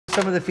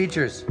Some of the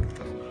features.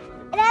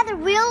 It has a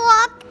real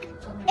lock.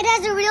 It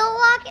has a real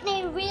lock and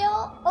a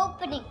real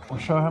opening. We'll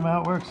show him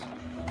how it works.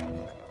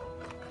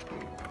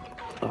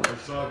 I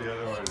saw the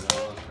other one.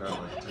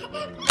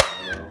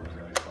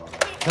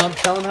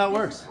 Tell him how it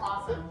works.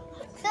 Awesome.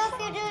 So if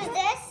you do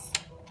this,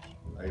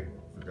 I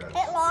forgot.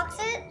 it locks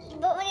it.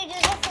 But when you do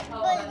this, it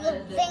goes the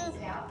thing.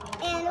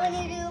 And when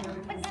you do,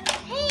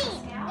 hey,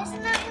 this is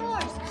not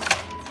yours.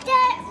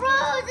 Dad,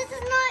 Rose, this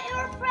is not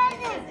your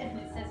present.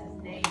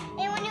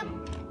 And when you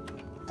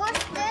push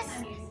this,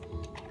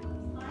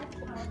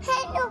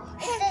 hey, no,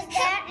 it says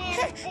that,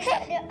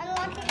 and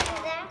unlock it to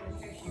that.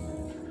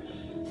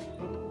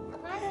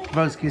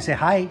 Rose, can you say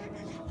hi?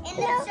 And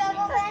the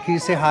shovel bag. Can you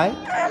say hi?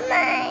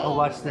 Oh,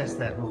 watch this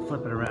then. We'll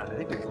flip it around. I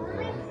think we can.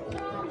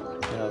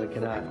 No, we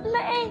cannot.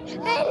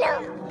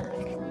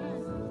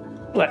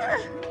 What?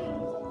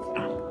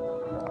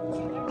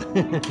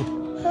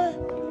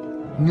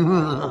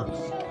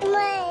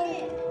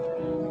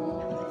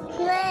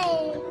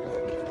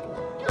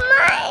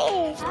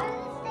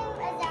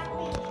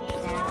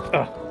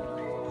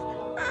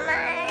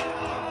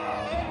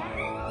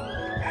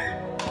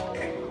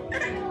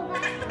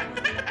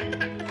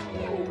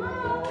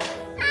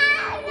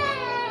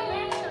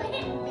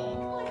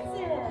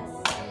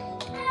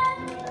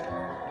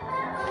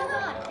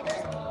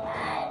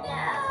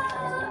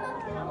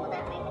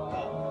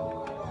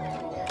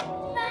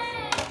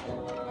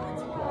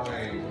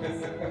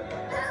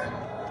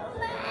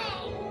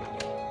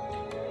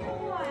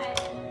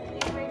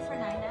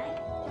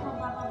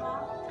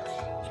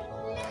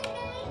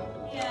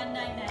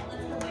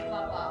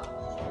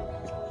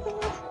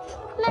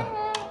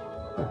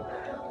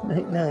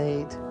 Night,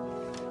 night.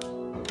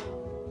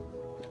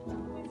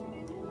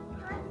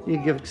 You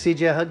give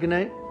CJ a hug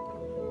goodnight?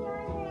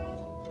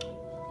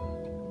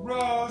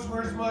 Rose,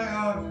 where's my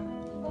hug?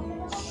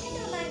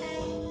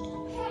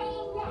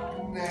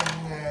 Night,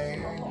 night.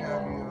 I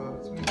love you.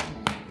 Sweet.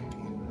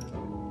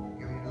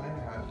 Give me a Lynn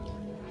hug.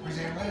 Where's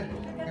your Lynn?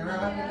 Give her a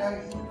hug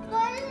tonight.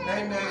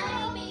 Night, night.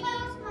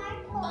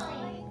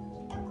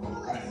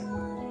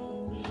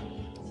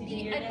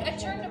 I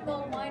turned the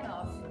bowl wine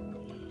off.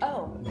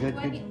 Oh. Good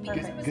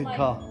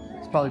call.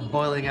 It's probably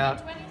boiling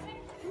out.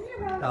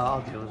 Oh,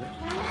 I'll deal with it.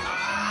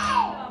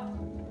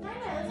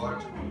 What?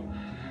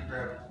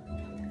 Grab it.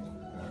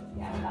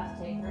 Yeah,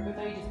 I'll take her,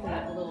 but you just put it